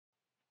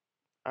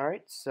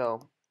Alright,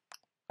 so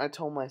I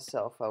told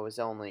myself I was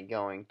only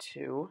going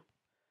to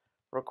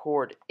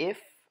record if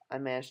I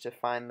managed to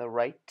find the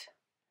right,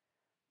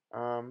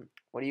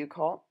 what do you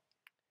call it?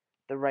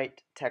 The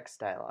right text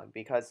dialogue,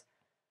 because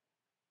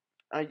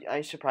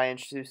I should probably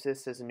introduce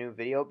this as a new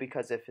video,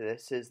 because if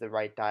this is the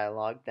right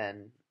dialogue,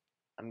 then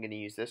I'm going to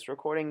use this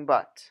recording,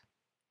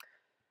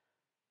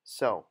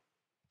 so,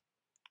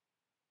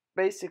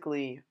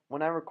 basically,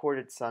 when I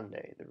recorded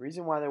Sunday, the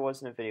reason why there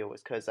wasn't a video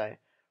was because I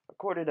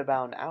recorded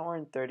about an hour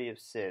and 30 of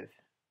Civ,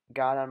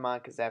 got on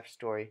Monika's After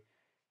Story,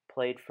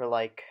 played for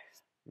like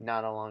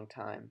not a long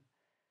time.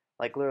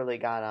 Like literally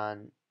got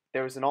on.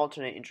 There was an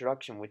alternate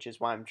introduction, which is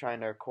why I'm trying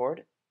to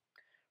record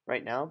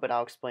right now, but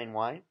I'll explain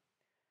why.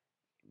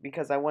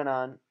 Because I went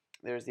on,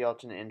 there's the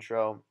alternate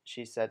intro.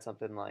 She said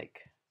something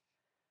like,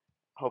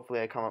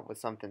 hopefully I come up with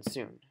something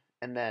soon.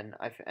 And then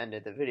I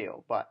ended the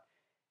video. But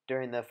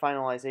during the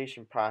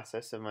finalization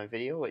process of my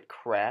video, it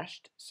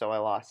crashed, so I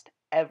lost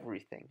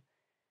everything.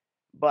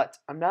 But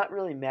I'm not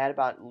really mad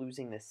about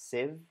losing the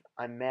Civ.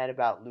 I'm mad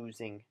about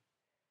losing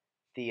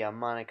the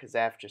Monika's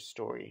After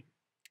Story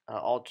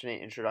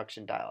alternate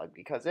introduction dialogue,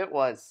 because it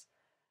was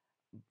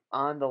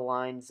on the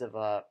lines of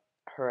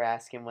her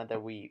asking whether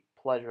we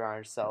pleasure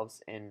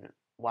ourselves in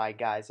why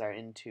guys are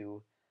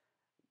into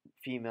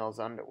females'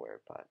 underwear.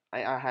 But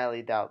I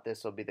highly doubt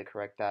this will be the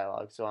correct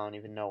dialogue, so I don't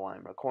even know why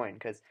I'm recording,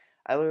 because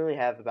I literally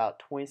have about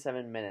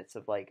 27 minutes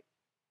of like,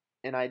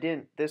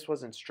 and this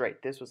wasn't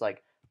straight, this was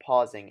like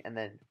pausing and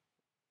then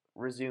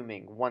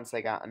resuming once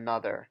I got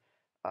another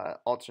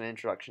alternate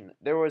introduction.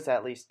 There was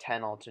at least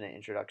 10 alternate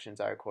introductions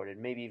I recorded,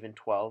 maybe even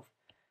 12,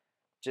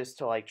 just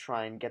to like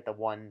try and get the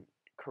one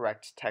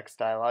correct text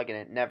dialogue, and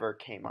it never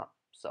came up.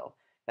 So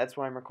that's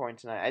why I'm recording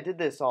tonight. I did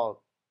this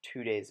all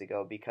 2 days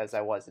ago because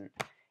I wasn't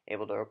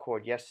able to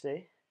record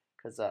yesterday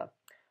because I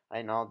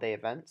had an all-day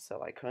event,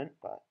 so I couldn't.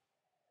 But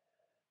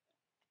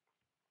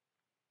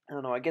I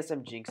don't know. I guess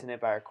I'm jinxing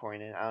it by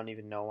recording it. I don't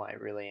even know why I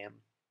really am.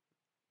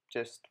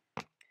 Just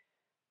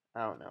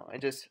I don't know. I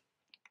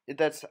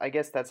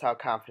guess that's how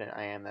confident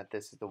I am that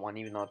this is the one,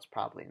 even though it's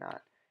probably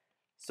not.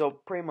 So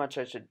pretty much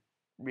I should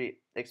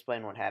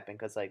explain what happened,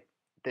 because like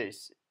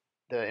there's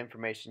the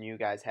information you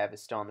guys have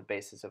is still on the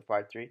basis of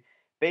part 3.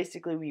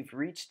 Basically, we've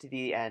reached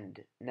the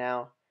end.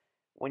 Now,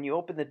 when you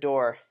open the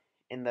door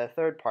in the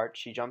third part,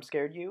 she jump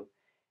scared you,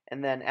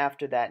 and then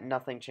after that,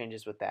 nothing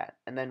changes with that.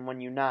 And then when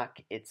you knock,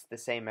 it's the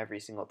same every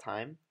single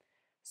time.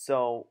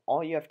 So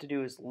all you have to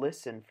do is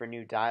listen for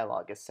new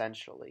dialogue,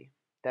 essentially.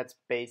 That's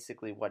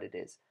basically what it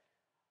is.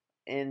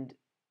 And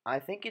I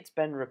think it's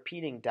been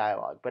repeating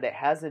dialogue, but it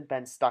hasn't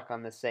been stuck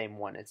on the same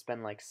one. It's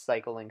been like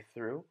cycling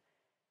through.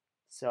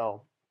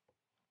 So,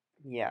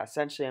 yeah,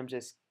 essentially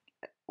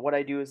what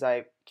I do is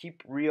I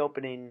keep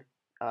reopening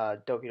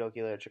Doki Doki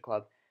Literature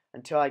Club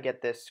until I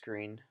get this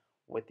screen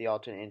with the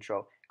alternate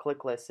intro.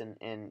 Click listen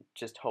and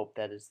just hope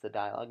that it's the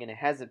dialogue. And it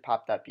hasn't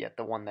popped up yet,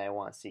 the one that I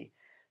want to see.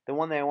 The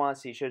one that I want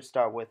to see should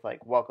start with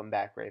like "Welcome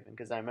back, Raven,"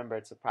 because I remember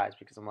it's surprised,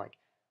 because I'm like,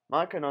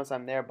 Monica knows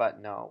I'm there,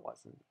 but no, it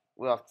wasn't.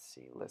 We'll have to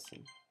see.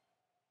 Listen.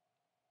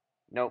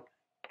 Nope.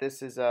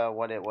 This is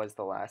what it was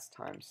the last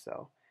time.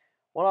 So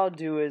what I'll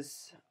do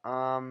is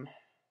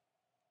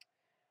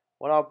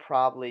what I'll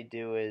probably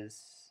do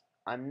is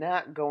I'm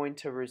not going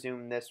to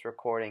resume this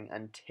recording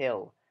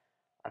until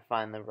I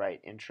find the right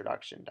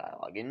introduction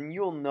dialogue. And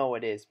you'll know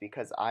it is,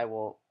 because I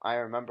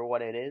remember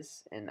what it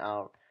is and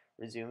I'll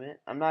resume it.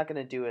 I'm not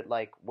going to do it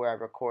like where I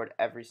record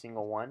every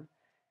single one,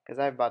 because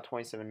I have about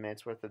 27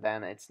 minutes worth of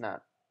that, and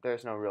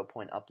there's no real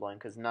point uploading,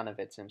 because none of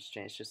it's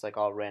interesting. It's just like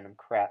all random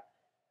crap.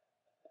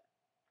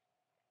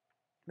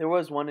 There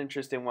was one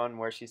interesting one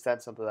where she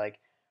said something like,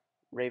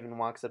 Raven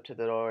walks up to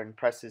the door and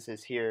presses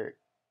his ear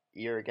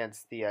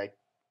against the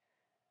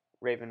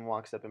Raven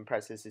walks up and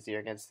presses his ear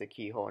against the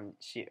keyhole, and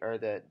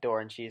the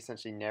door, and she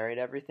essentially narrated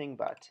everything.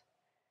 But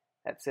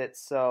that's it.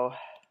 So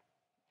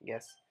I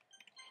guess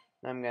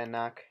I'm gonna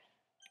knock.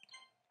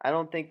 I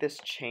don't think this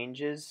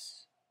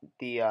changes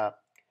the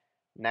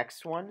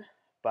next one,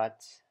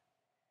 but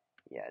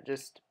yeah,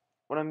 just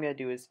what I'm gonna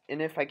do is,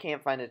 and if I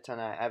can't find it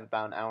tonight, I have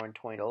about an hour and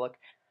 20 to look,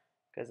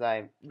 because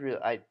I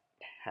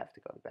have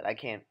to go to bed. I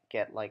can't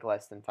get like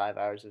less than 5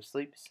 hours of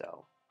sleep,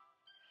 so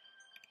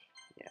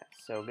yeah.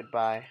 So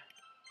goodbye.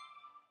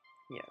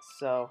 Yeah.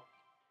 So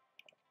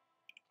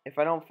if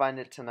I don't find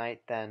it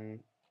tonight,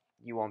 then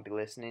you won't be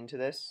listening to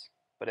this.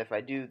 But if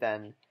I do,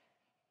 then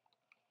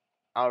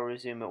I'll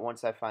resume it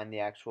once I find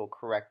the actual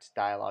correct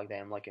dialogue that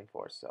I'm looking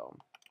for. So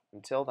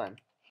until then.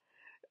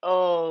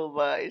 Oh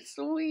my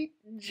sweet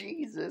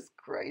Jesus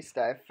Christ,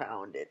 I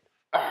found it.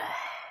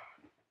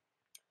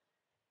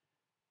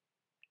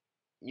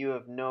 You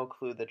have no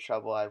clue the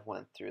trouble I've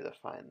went through to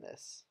find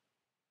this.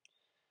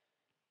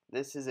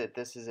 This is it,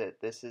 this is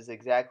it. This is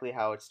exactly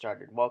how it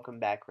started. Welcome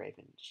back,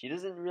 Raven. She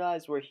doesn't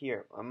realize we're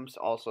here. I'm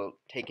also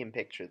taking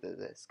pictures of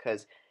this,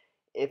 because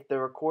if the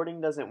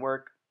recording doesn't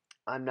work,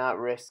 I'm not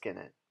risking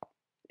it.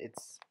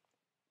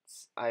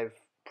 I've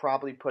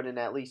probably put in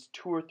at least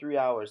 2 or 3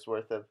 hours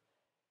worth of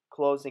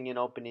closing and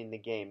opening the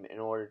game in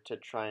order to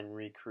try and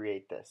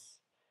recreate this.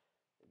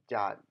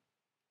 God,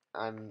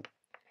 I'm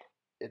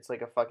it's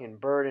like a fucking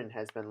burden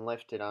has been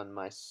lifted on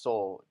my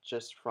soul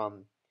just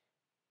from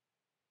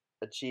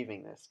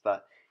achieving this,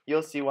 but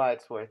you'll see why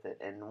it's worth it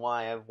and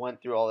why I've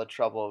went through all the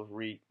trouble of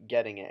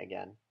getting it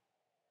again.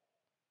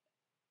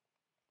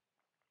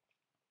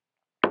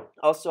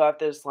 Also,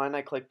 after this line,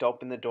 I clicked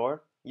open the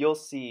door. You'll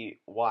see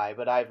why,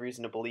 but I have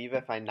reason to believe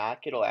if I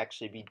knock, it'll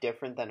actually be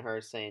different than her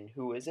saying,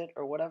 "Who is it?"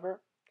 or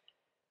whatever.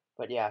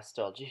 But yeah,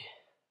 still, gee,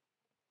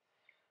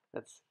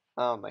 that's,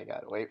 oh my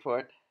god, wait for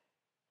it.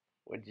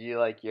 Would you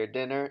like your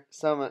dinner?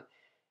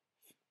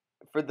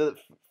 For the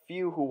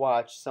few who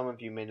watch, some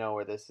of you may know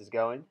where this is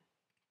going.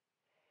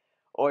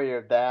 Or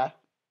your bath.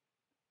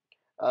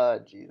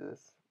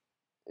 Jesus.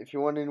 If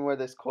you're wondering where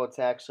this quote's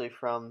actually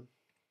from,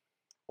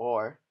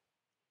 or,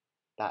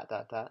 dot,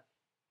 dot, dot,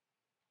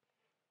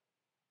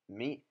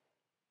 me.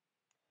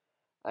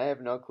 I have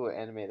no clue what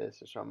anime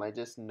this is from. I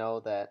just know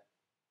that,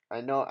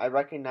 I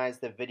recognize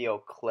the video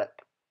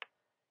clip.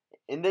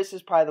 And this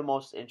is probably the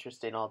most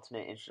interesting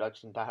alternate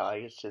introduction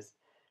dialogue. It's just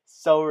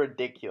so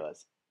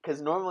ridiculous.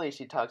 Because normally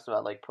she talks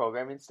about, like,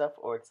 programming stuff,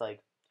 or it's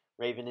like,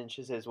 Raven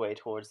inches his way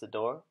towards the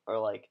door, or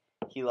like,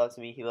 he loves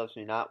me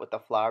not, with the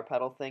flower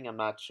petal thing. I'm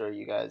not sure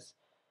you guys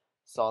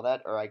saw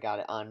that, or I got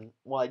it on,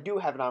 well, I do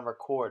have it on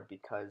record,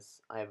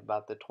 because I have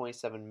about the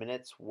 27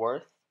 minutes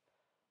worth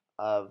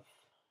of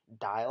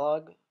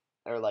dialogue,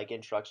 or like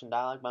introduction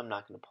dialogue, but I'm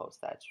not going to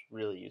post that. It's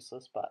really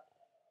useless, but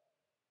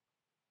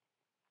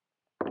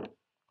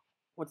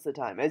what's the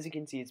time? As you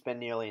can see, it's been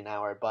nearly an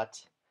hour,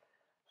 but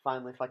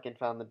finally fucking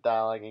found the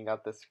dialogue and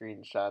got the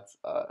screenshots.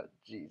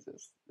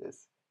 Jesus.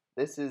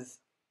 This is,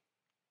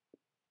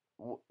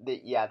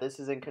 yeah, this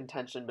is in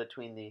contention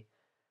between the,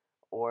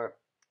 or,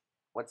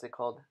 what's it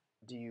called?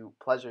 Do you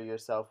pleasure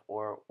yourself,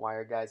 or why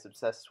are guys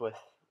obsessed with,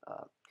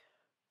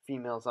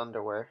 females'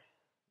 underwear?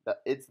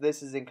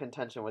 This is in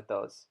contention with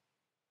those.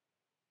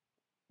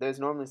 There's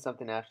normally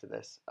something after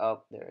this.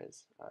 Oh, there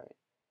is. Alright.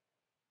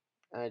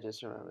 I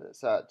just remember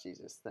this. Oh,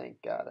 Jesus,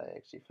 thank God I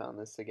actually found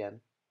this again.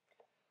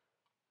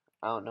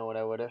 I don't know what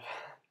I would have.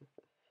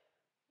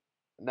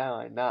 Now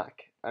I knock.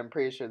 I'm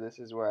pretty sure this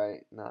is where I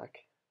knock.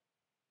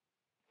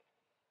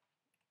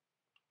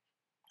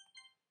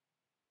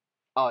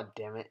 Oh,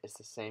 damn it. It's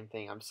the same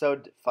thing. I'm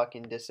so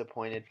fucking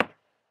disappointed.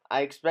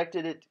 I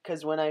expected it,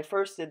 because when I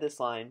first did this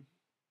line,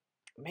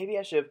 maybe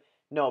I should have.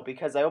 No,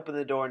 because I opened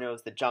the door and it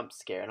was the jump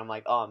scare. And I'm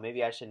like, oh,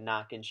 maybe I should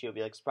knock. And she'll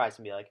be like, surprised,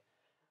 and be like,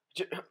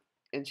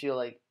 and she'll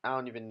like, I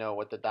don't even know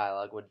what the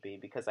dialogue would be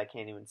because I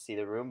can't even see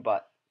the room,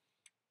 but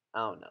I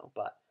don't know.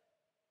 But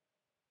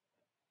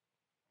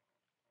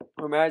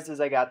what matters is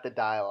I got the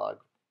dialogue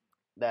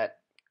that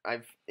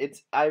I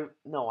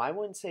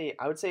wouldn't say,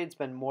 I would say it's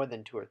been more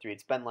than 2 or 3.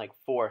 It's been like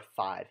 4 or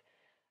 5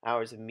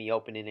 hours of me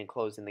opening and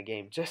closing the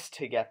game just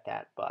to get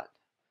that, but I'd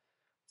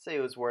say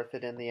it was worth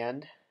it in the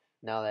end,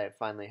 now that I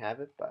finally have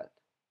it, but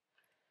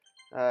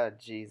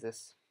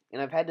Jesus.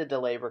 And I've had to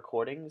delay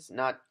recordings,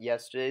 not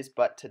yesterday's,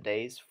 but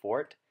today's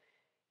for it.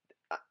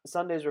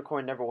 Sunday's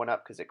recording never went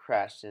up because it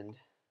crashed, and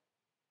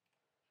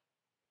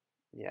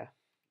yeah.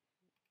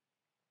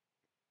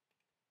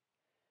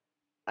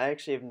 I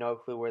actually have no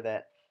clue where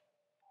that.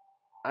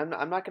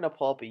 I'm not gonna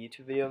pull up a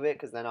YouTube video of it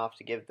because then I'll have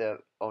to give the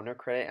owner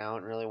credit. I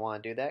don't really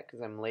want to do that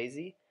because I'm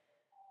lazy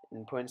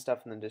and putting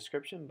stuff in the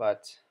description.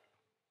 But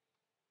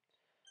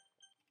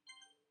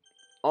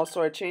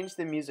also, I changed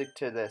the music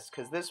to this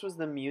because this was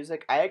the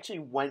music. I actually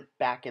went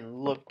back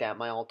and looked at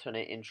my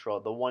alternate intro,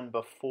 the one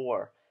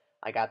before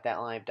I got that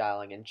line of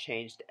dialogue, and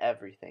changed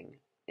everything.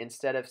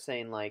 Instead of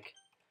saying like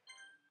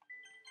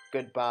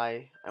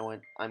goodbye,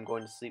 I'm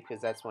going to sleep,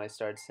 because that's when I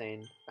started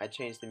saying. I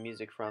changed the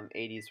music from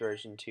 80s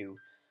version to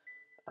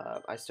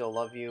I still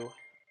love you.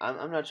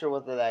 I'm not sure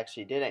whether that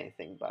actually did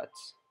anything, but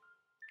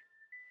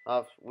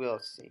we'll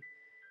see.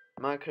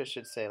 Monika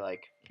should say,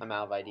 like, I'm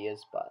out of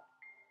ideas, but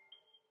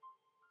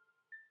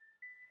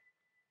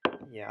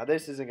yeah,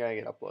 this isn't gonna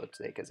get uploaded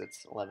today because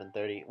it's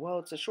 11:30. Well,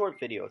 it's a short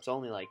video. It's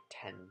only like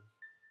 10,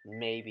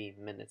 maybe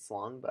minutes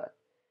long, but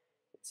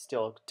it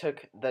still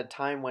took, the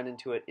time went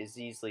into it is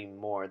easily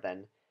more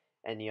than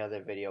any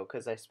other video,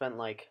 because I spent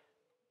like,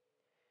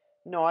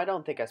 no, I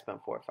don't think I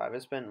spent 4 or 5. I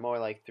spent more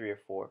like 3 or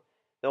 4.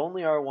 The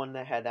only other one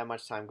that had that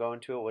much time going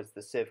to it was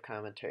the Civ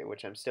commentary,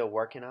 which I'm still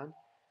working on.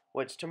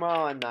 Which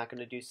tomorrow I'm not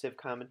gonna do Civ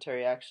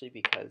commentary actually,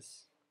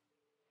 because,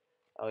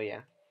 oh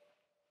yeah,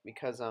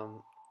 because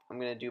I'm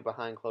gonna do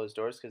behind closed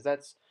doors, because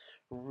that's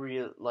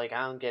real. Like,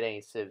 I don't get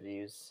any Civ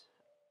views.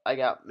 I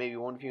got maybe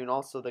 1 view, and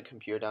also the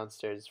computer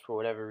downstairs for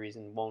whatever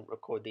reason won't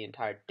record the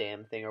entire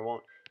damn thing,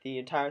 or the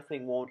entire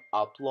thing won't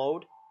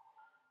upload.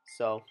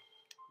 So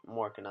I'm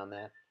working on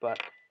that,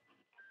 but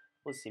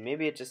we'll see.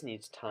 Maybe it just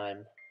needs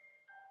time.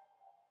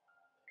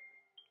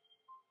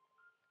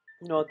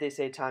 You know what they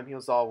say, time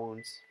heals all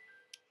wounds.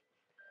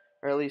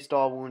 Or at least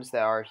all wounds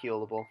that are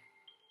healable.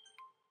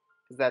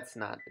 Because that's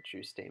not a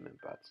true statement,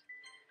 but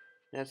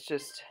let's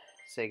just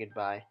say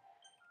goodbye.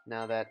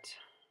 Now that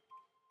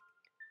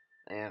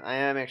I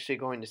am actually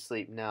going to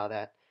sleep now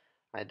that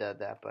I did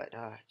that, but,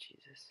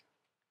 Jesus.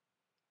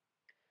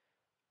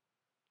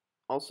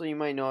 Also, you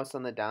might notice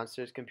on the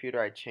downstairs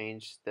computer I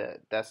changed the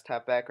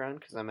desktop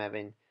background because I'm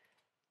having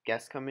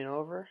guests coming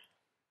over.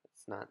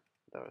 It's not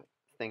the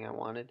thing I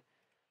wanted.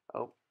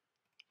 Oh,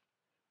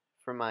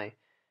 for my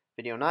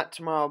video, not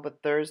tomorrow,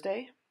 but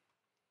Thursday,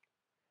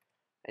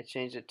 I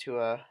changed it to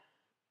a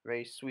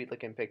very sweet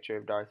looking picture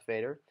of Darth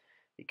Vader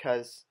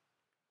because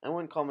I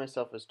wouldn't call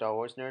myself a Star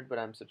Wars nerd, but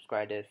I'm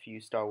subscribed to a few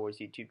Star Wars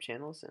YouTube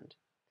channels, and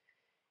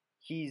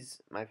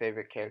he's my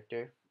favorite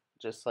character,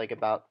 just like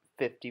about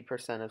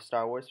 50% of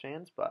Star Wars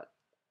fans, but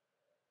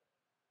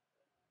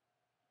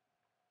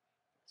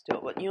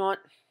still, but you know what?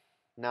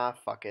 Nah,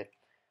 fuck it.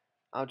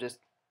 I'll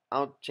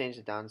change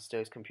the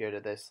downstairs computer to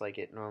this like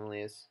it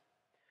normally is.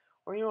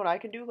 Or you know what I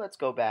can do? Let's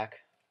go back.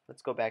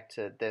 Let's go back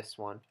to this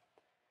one.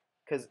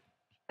 Because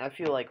I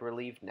feel like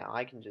relieved now.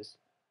 I can just...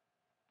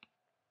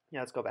 Yeah,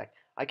 let's go back.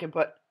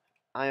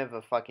 I have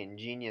a fucking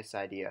genius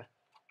idea.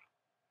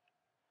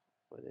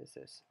 What is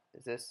this?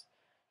 Is this...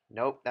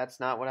 Nope, that's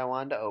not what I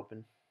wanted to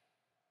open.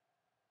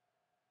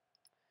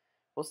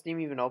 Will Steam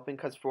even open?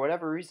 Because for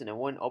whatever reason, it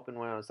wouldn't open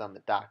when I was on the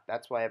dock.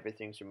 That's why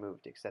everything's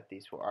removed except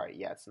these four. Alright,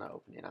 yeah, it's not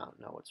opening. I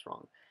don't know what's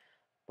wrong.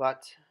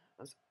 But...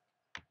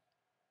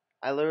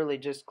 I literally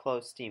just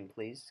closed Steam,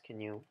 please.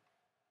 Can you...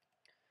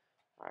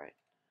 Alright.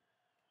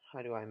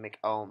 How do I make...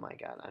 Oh my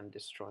god, I'm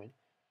destroying.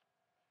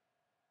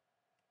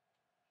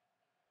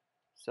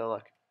 So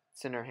look,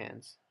 it's in her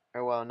hands.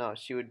 Or well, no,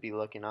 she would be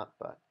looking up,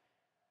 but...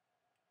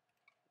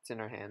 It's in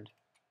her hand.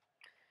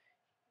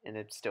 And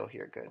it's still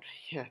here, good.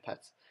 Yeah,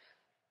 that's...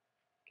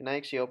 Can I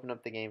actually open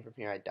up the game from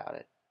here? I doubt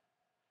it.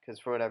 Because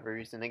for whatever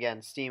reason,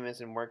 again, Steam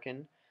isn't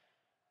working.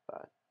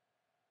 But...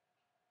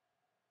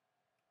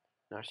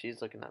 No,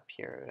 she's looking up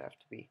here. It would have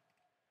to be...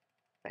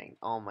 Bang.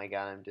 Oh my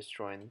god, I'm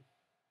destroying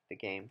the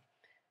game.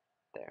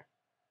 There.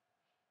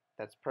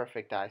 That's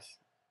perfect eye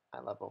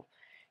level.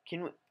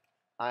 Can we...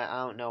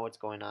 I don't know what's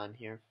going on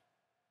here.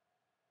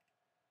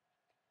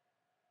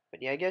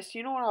 But yeah, I guess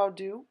you know what I'll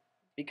do?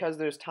 Because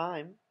there's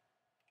time.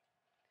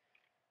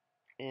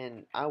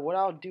 And what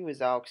I'll do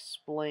is I'll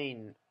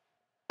explain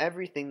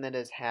everything that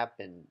has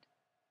happened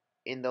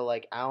in the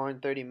like hour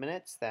and 30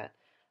 minutes that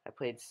I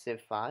played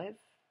Civ 5.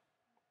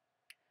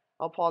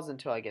 I'll pause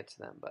until I get to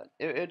them, but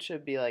it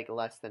should be like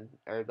less than,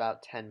 or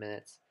about 10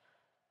 minutes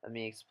of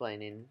me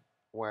explaining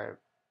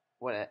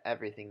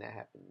everything that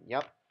happened.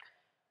 Yep.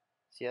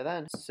 See you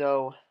then.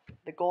 So,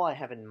 the goal I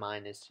have in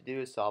mind is to do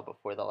this all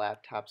before the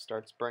laptop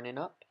starts burning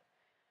up.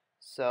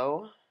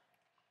 So,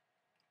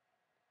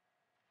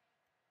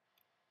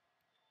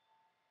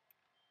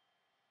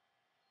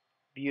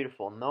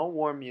 beautiful. No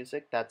war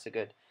music. That's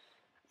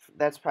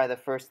probably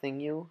the first thing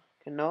you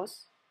can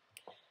notice.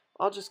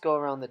 I'll just go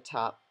around the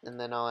top, and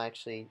then I'll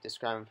actually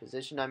describe my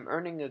position. I'm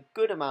earning a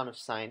good amount of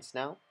science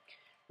now,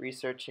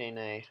 researching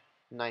a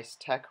nice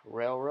tech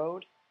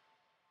railroad,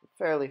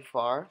 fairly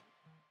far.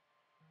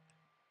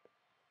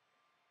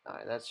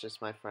 Alright, that's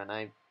just my friend.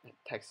 I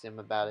texted him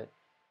about it.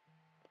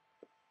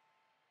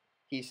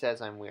 He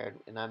says I'm weird,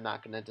 and I'm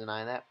not going to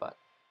deny that, but...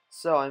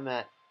 So I'm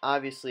at,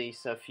 obviously,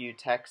 a few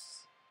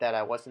techs that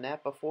I wasn't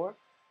at before,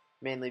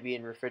 mainly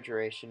being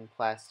refrigeration,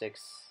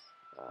 plastics,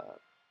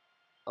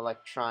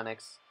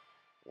 electronics,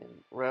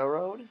 and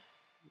railroad.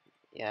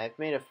 Yeah, I've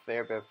made a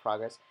fair bit of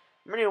progress.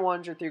 I'm earning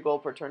 103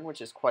 gold per turn,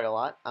 which is quite a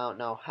lot. I don't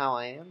know how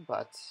I am,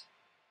 but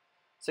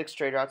 6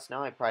 trade routes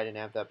now. I probably didn't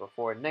have that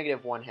before.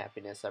 -1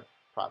 happiness. I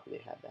probably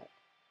had that.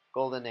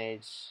 Golden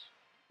Age.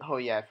 Oh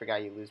yeah, I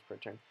forgot you lose per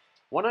turn.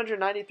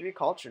 193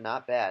 culture,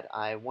 not bad.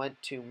 I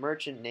went to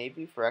Merchant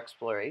Navy for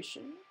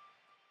exploration,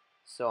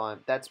 so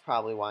that's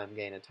probably why I'm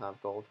getting a ton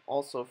of gold.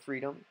 Also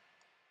freedom.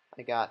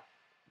 I got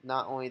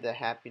not only the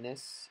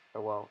happiness,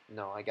 or well,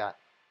 no, I got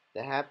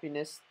the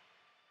happiness.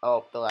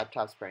 Oh, the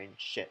laptop's burning.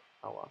 Shit.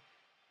 Oh well.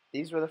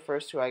 These were the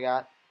first two I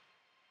got.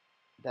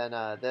 Then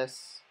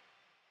this.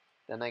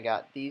 Then I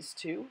got these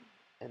two,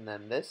 and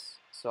then this.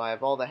 So I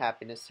have all the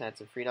happiness, chance,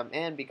 and freedom,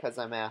 and because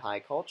I'm at high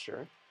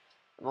culture,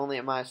 I'm only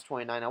at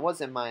 -29. I was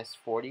at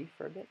 -40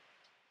 for a bit.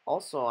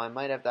 Also, I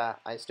might have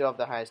that. I still have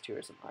the highest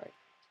tourism. Alright,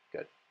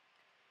 good.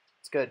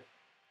 It's good.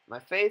 My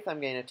faith, I'm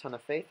getting a ton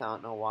of faith. I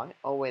don't know why.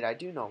 Oh wait, I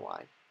do know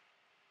why.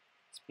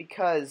 It's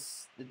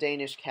because the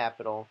Danish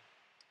capital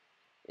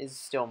is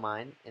still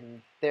mine,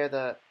 and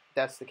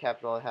that's the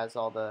capital that has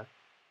all the...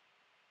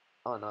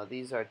 Oh no,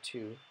 these are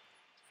 2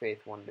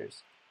 faith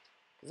wonders.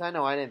 Because I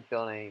know I didn't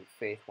build any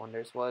faith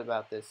wonders. What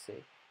about this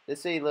city?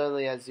 This city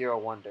literally has 0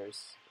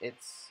 wonders.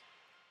 It's...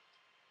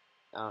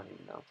 I don't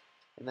even know.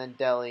 And then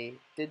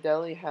Delhi. Did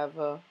Delhi have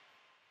a...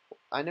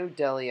 I knew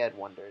Delhi had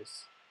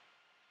wonders.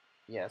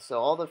 Yeah, so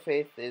all the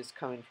faith is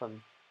coming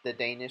from the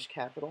Danish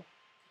capital.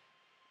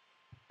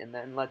 And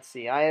then, let's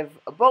see. I have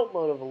a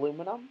boatload of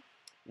aluminum.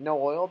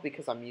 No oil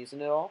because I'm using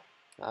it all,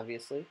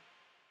 obviously.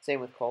 Same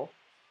with coal.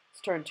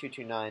 It's turn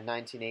 229,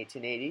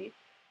 1980.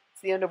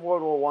 It's the end of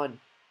World War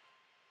One.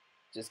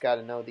 Just got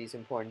to know these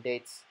important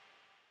dates.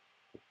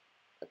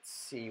 Let's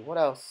see, what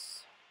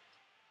else?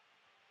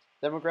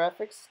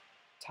 Demographics,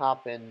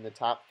 top in the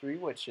top 3,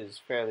 which is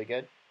fairly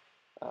good.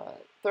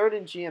 Third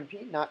in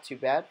GMP, not too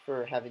bad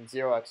for having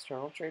 0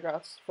 external trade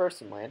routes.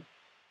 First in land.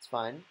 It's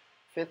fine.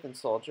 5th in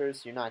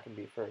soldiers, you're not going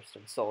to be 1st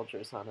in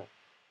soldiers on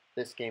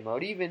this game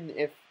mode. Even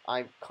if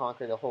I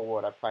conquer the whole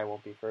world, I probably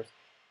won't be 1st.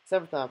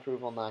 7th on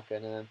approval, not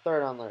good. And then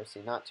 3rd on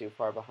literacy, not too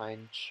far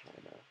behind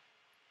China.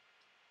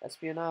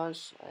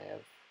 Espionage, I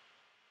have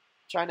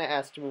China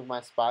asked to move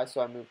my spy,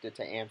 so I moved it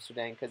to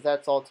Amsterdam, because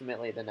that's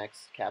ultimately the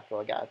next capital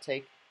I gotta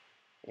take.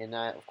 And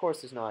of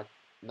course there's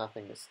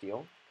nothing to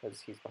steal, because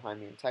he's behind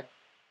me in tech.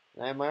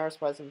 And I have my art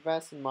spies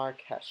invest in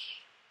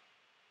Marrakesh.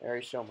 I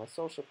already showed my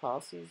social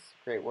policies.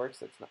 Great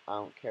works, I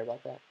don't care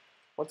about that.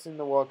 What's in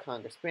the World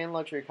Congress? Ban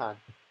luxury con.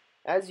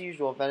 As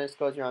usual, Venice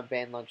goes around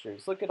ban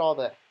luxuries. Look at all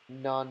the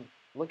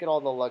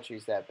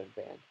luxuries that have been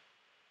banned.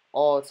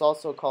 Oh, it's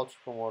also culture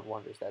from world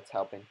wonders that's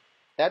helping.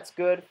 That's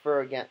good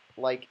for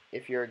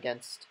if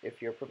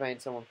you're preventing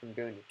someone from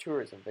doing a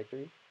tourism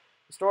victory.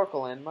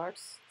 Historical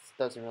landmarks, this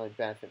doesn't really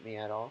benefit me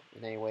at all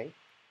in any way.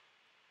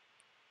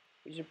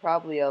 We should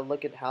probably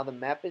look at how the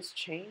map has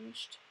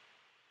changed.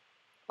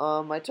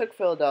 I took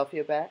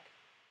Philadelphia back.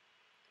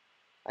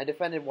 I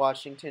defended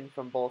Washington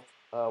from both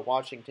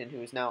Washington,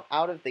 who is now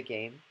out of the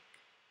game,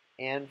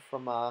 and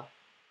from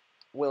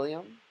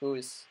William, who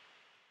is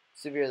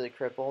severely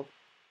crippled.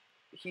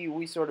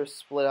 We sort of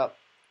split up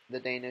the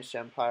Danish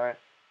Empire.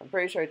 I'm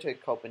pretty sure I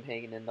took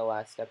Copenhagen in the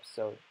last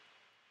episode.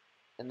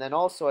 And then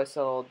also I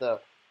settled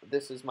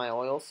this is my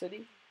oil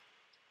city.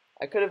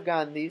 I could have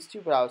gotten these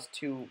two, but I was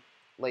too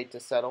late to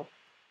settle.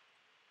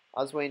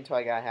 I was waiting until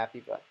I got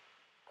happy, but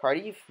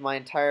Cardiff, my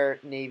entire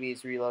navy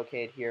is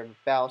relocated here.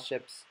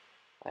 Battleships,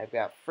 I've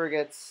got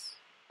frigates.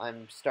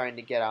 I'm starting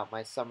to get out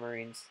my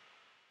submarines,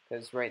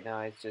 because right now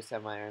I just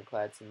have my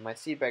ironclads and my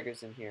sea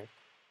beggars in here.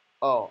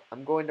 Oh,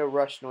 I'm going to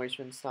rush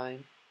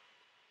Neuschwanstein,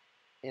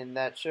 and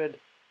that should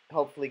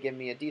hopefully give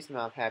me a decent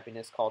amount of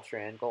happiness, culture,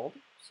 and gold.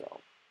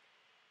 So,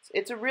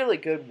 it's a really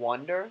good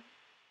wonder.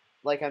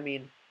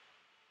 The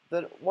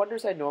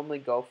wonders I normally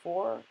go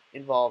for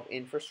involve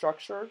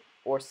infrastructure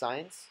or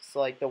science.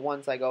 So, the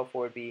ones I go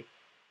for would be,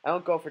 I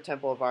don't go for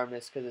Temple of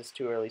Artemis because it's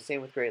too early.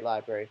 Same with Great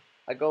Library.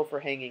 I go for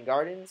Hanging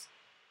Gardens,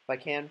 if I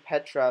can.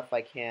 Petra, if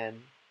I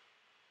can.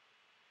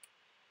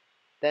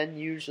 Then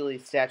usually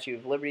Statue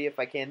of Liberty, if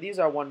I can. These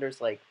are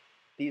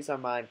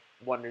my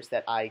wonders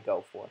that I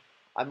go for.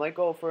 I might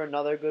go for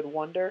another good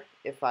wonder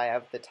if I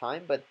have the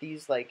time, but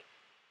these,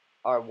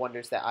 are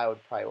wonders that I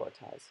would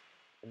prioritize.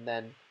 And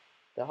then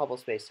the Hubble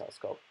Space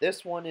Telescope.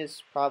 This one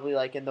is probably,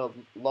 in the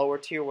lower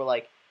tier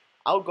where,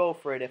 I'll go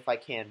for it if I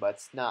can, but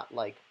it's not,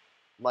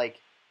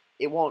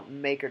 it won't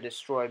make or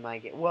destroy my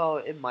game. Well,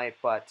 it might,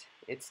 but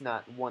it's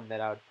not one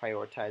that I would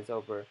prioritize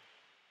over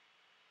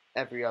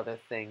every other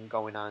thing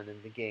going on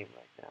in the game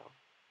right now.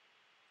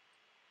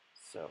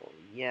 So,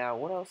 yeah,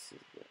 what else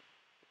is there?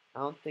 I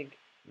don't think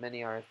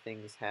many other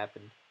things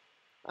happened.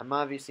 I'm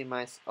obviously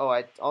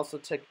I also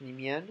took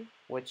Nîmes,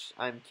 which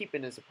I'm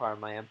keeping as a part of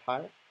my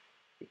empire,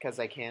 because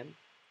I can.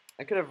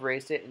 I could have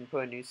raised it and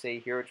put a new city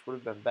here, which would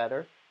have been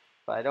better,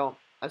 but I don't.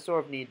 I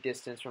sort of need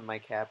distance from my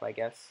cap, I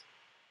guess.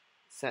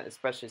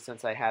 Especially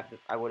since I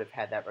would have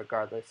had that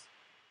regardless,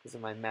 because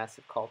of my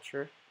massive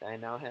culture that I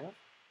now have.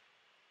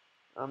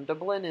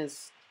 Dublin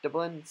is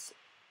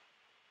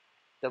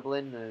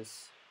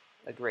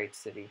a great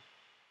city.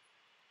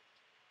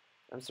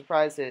 I'm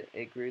surprised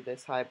it grew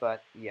this high,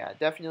 but yeah,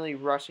 definitely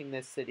rushing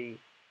this city.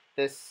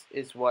 This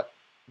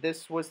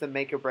was the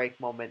make or break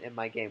moment in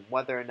my game,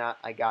 whether or not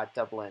I got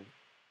Dublin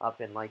up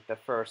in the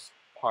first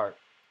part,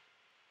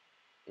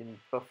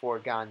 before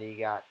Gandhi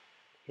got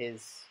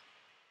his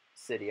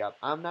city up.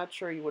 I'm not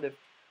sure you would have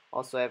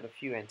also have a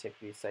few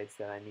antiquity sites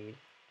that I need,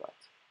 but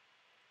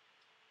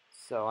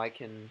so I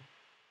can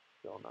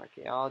build an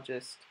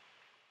archaeologist.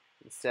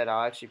 Instead,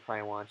 I'll actually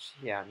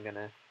probably I'm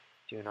gonna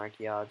do an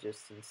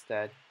archaeologist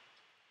instead.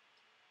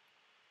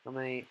 How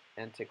many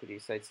antiquity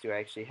sites do I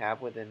actually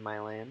have within my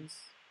lands?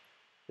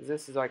 Because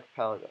this is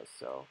archipelago,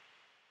 so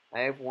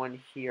I have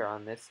one here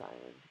on this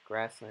island,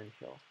 Grassland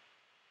Hill.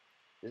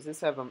 Does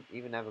this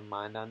even have a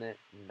mine on it?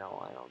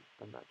 No, I don't.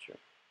 I'm not sure.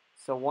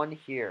 So one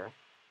here.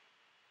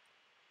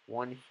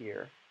 One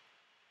here.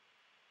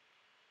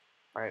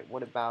 Alright,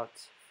 what about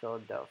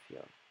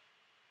Philadelphia?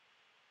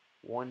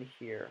 One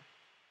here.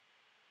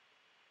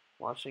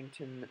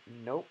 Washington,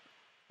 nope.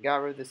 Got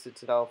rid of the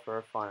Citadel for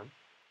a farm.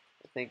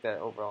 I think that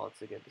overall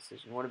it's a good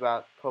decision. What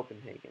about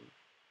Copenhagen?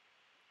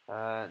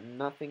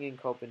 Nothing in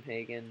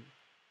Copenhagen.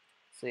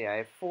 So yeah, I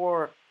have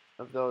 4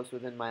 of those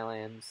within my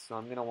lands, so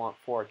I'm gonna want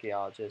 4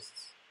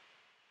 archaeologists.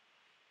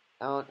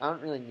 I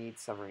don't really need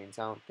submarines.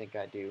 I don't think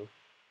I do.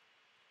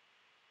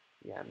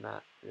 Yeah, I'm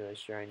not really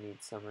sure I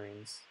need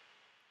submarines.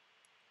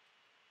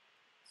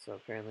 So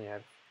apparently I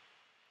have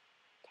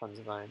tons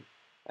of iron.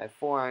 I have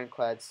 4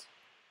 ironclads.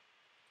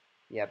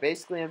 Yeah,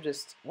 basically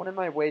what am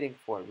I waiting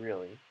for,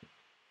 really?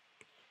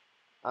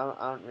 I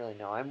don't really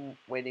know. I'm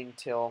waiting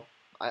till,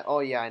 oh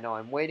yeah, I know.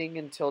 I'm waiting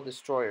until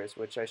destroyers,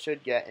 which I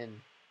should get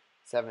in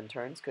 7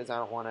 turns, because I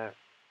don't want to,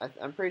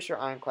 I'm pretty sure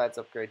ironclads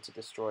upgrade to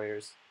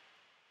destroyers.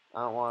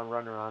 I don't want to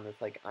run around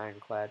with,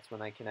 ironclads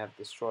when I can have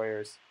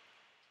destroyers.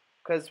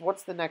 Because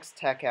what's the next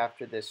tech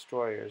after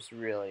destroyers,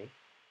 really?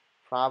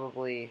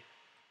 Probably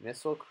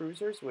missile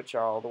cruisers, which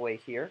are all the way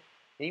here.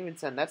 And even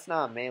then, that's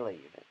not a melee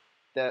unit.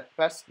 The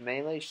best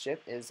melee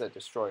ship is a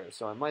destroyer,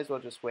 so I might as well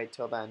just wait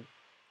till then.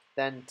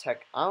 Then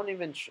tech. I don't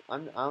even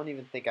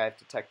think I have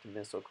to tech the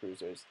missile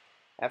cruisers.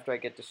 After I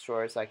get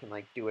destroyers, I can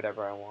like do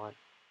whatever I want.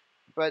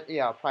 But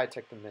yeah, I'll probably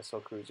tech the missile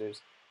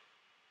cruisers.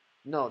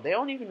 No, they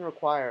don't even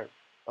require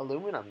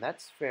aluminum.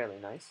 That's fairly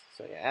nice.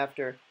 So yeah,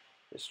 after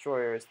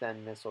destroyers,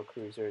 then missile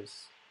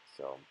cruisers.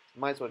 So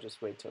might as well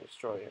just wait till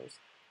destroyers.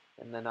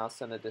 And then I'll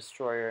send a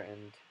destroyer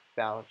and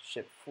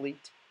battleship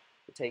fleet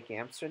to take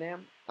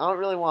Amsterdam. I don't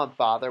really want to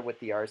bother with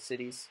the R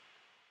cities.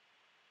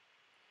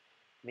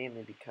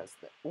 Mainly because,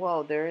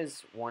 well, there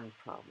is one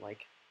problem.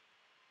 Like,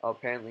 oh,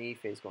 apparently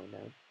Ife is going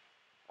down.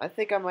 I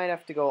think I might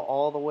have to go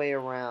all the way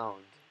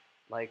around.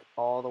 Like,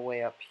 all the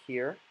way up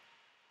here.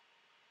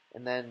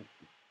 And then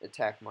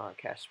attack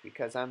Marrakesh.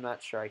 Because I'm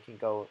not sure I can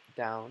go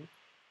down.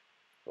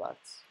 But,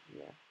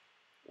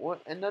 yeah.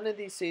 And none of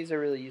these cities are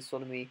really useful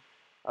to me.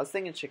 I was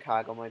thinking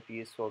Chicago might be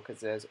useful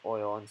because it has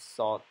oil and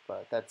salt,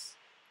 but that's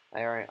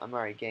I'm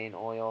already getting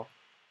oil,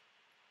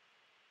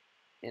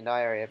 and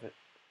I already have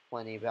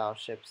plenty of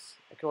battleships.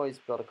 I could always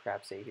build a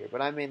crap state here,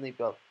 but I mainly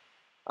built.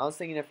 I was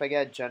thinking if I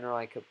get a general,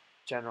 I could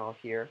general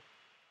here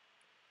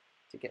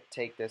to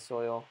take this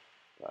oil,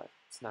 but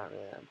it's not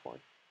really that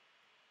important.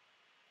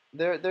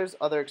 There's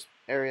other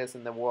areas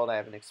in the world I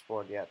haven't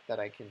explored yet that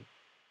I can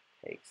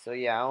take. So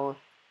yeah,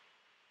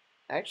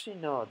 actually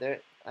no,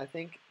 I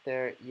think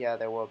there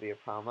will be a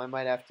problem. I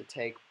might have to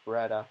take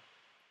Breda.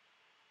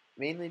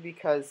 Mainly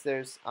because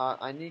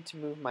I need to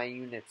move my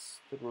units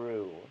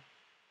through.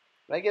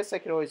 But I guess I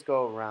could always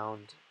go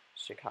around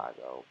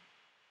Chicago.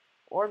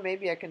 Or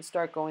maybe I can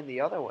start going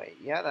the other way.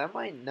 Yeah, that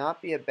might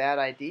not be a bad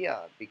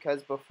idea.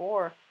 Because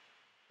before,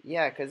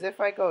 yeah, because if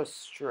I go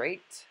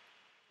straight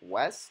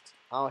west,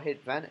 I'll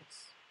hit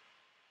Venice.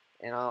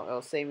 And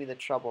it'll save me the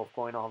trouble of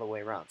going all the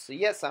way around. So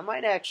yes,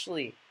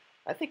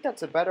 I think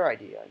that's a better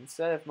idea.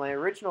 Instead of my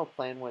original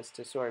plan was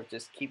to sort of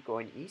just keep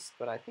going east,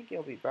 but I think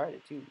it'll be better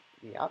to do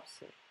the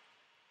opposite.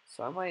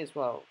 So I might as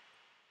well,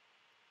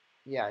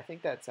 yeah, I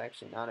think that's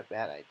actually not a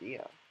bad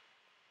idea.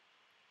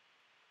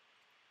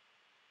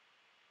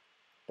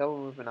 Double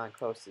movement on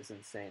coast is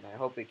insane. I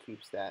hope it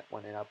keeps that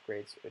when it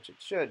upgrades, which it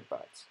should,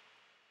 but...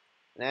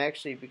 And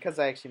because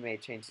I actually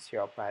made changes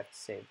here, I'll probably have to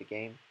save the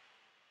game.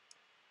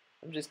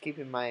 I'm just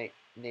keeping my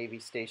navy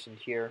stationed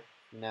here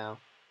now.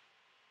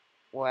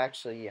 Well,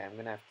 actually, yeah, I'm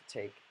going to have to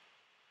take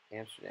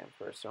Amsterdam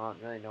first, so I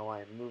don't really know why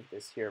I moved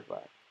this here,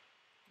 but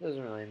it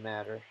doesn't really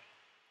matter.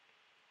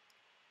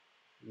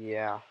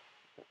 Yeah,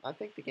 I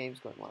think the game's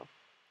going well.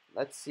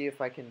 Let's see if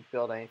I can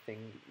build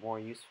anything more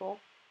useful.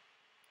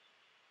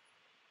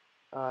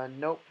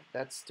 Nope,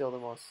 that's still the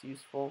most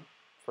useful.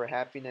 For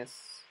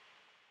happiness,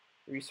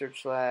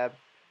 research lab,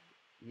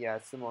 yeah,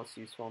 it's the most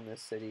useful in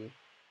this city.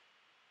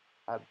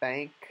 A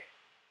bank,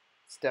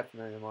 it's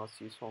definitely the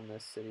most useful in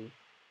this city,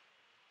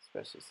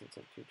 especially since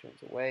I'm 2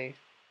 turns away.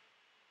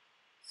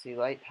 See,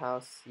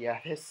 lighthouse, yeah,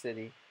 this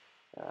city,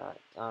 I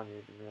don't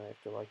even really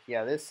have to look.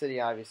 Yeah, this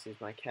city obviously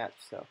is my catch,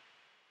 so.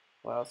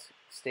 What else?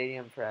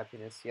 Stadium for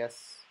happiness,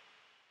 yes.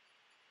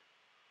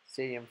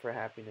 Stadium for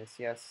happiness,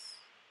 yes.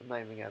 I'm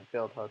not even going to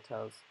build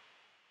hotels.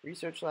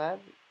 Research lab?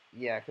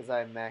 Yeah, because I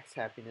have max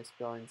happiness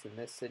buildings in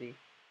this city.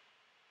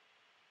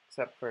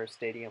 Except for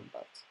stadium,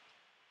 but...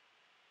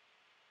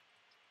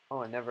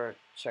 Oh, I never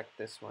checked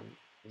this one.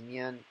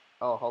 Mien.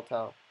 Oh,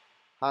 hotel.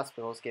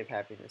 Hospitals give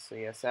happiness. So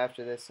yes,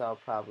 after this I'll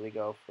probably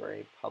go for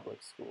a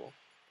public school.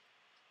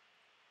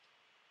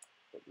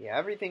 But yeah,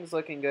 everything's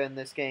looking good in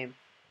this game.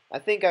 I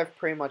think I've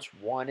pretty much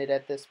won it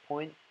at this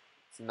point.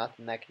 It's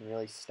nothing that can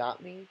really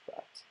stop me,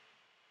 but...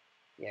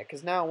 Yeah,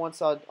 because now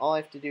all I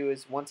have to do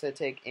is, once I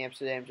take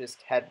Amsterdam,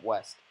 just head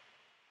west.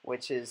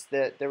 Which is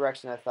the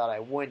direction I thought I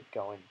wouldn't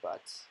go in,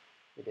 but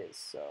it is,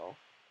 so...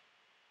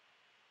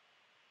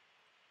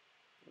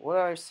 What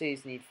other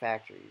cities need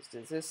factories?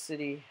 Does this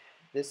city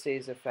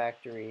is a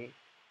factory.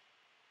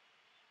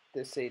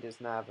 This city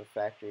does not have a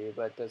factory,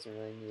 but it doesn't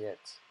really need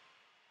it.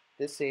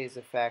 This city is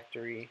a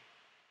factory.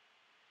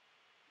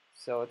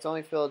 So it's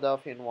only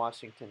Philadelphia and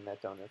Washington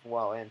that don't have,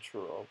 well, and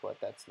Truro, but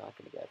that's not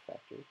going to get a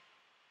factory.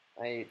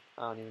 I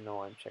don't even know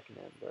why I'm checking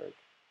Hamburg.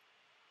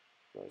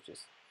 So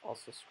just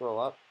also scroll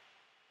up.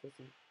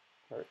 Doesn't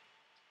hurt.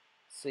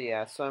 So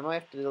yeah, so I might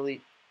have to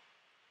delete.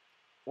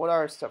 What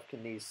other stuff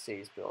can these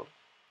cities build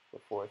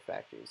before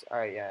factories?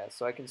 Alright, yeah,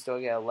 so I can still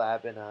get a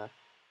lab and a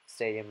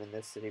stadium in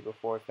this city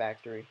before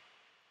factory.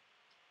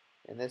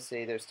 In this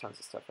city, there's tons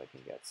of stuff I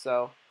can get.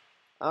 So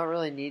I don't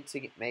really need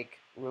to make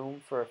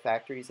room for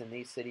factories in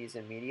these cities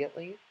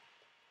immediately.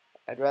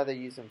 I'd rather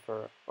use them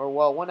for,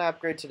 when I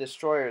upgrade to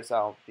destroyers,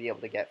 I'll be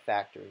able to get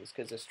factories,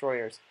 because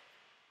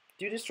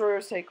do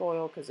destroyers take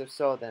oil? Because if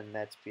so, then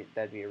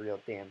that'd be a real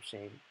damn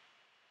shame.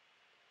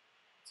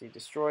 See,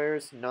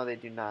 destroyers, no, they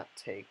do not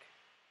take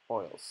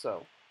oil,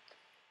 so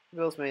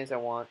build as many as I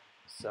want.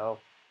 So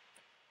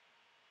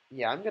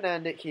yeah, I'm gonna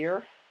end it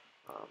here.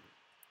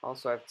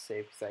 Also, I have to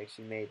save because I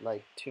actually made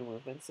like 2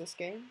 movements this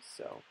game,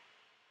 so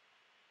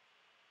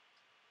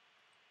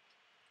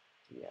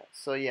Yeah,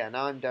 so yeah,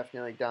 now I'm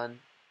definitely done,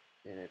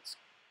 and it's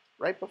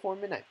right before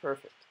midnight.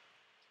 Perfect.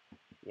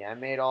 Yeah, I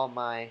made all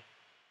my.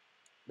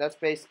 That's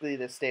basically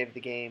the state of the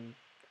game.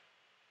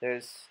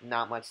 There's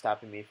not much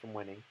stopping me from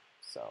winning.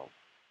 So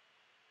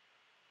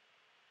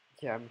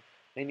yeah, I'm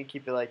going to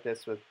keep it like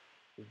this with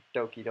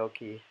Doki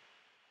Doki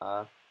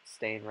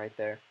staying right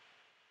there.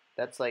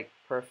 That's like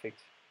perfect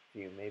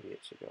view. Maybe it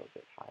should go a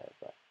bit higher,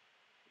 but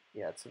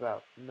yeah, it's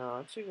about. No,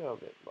 it should go a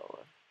bit lower.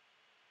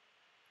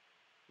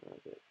 A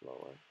bit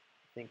lower.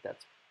 I think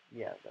that's.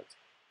 Yeah, that's.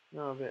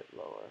 No, a bit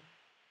lower.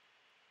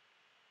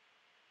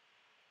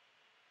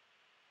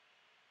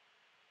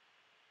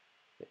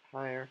 A bit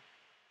higher.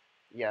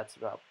 Yeah, it's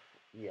about.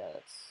 Yeah,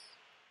 that's.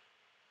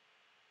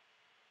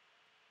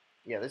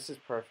 Yeah, this is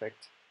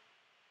perfect.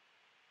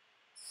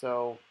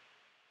 So,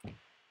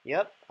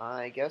 yep,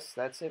 I guess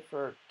that's it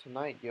for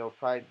tonight. You'll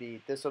probably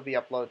be. This will be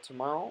uploaded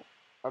tomorrow,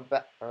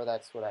 or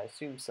that's what I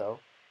assume so.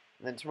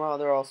 And then tomorrow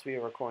there'll also be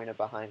a recording of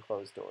Behind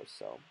Closed Doors.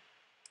 So,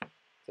 that's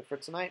it for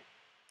tonight.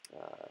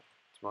 Uh,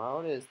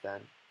 Tomorrow it is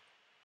then.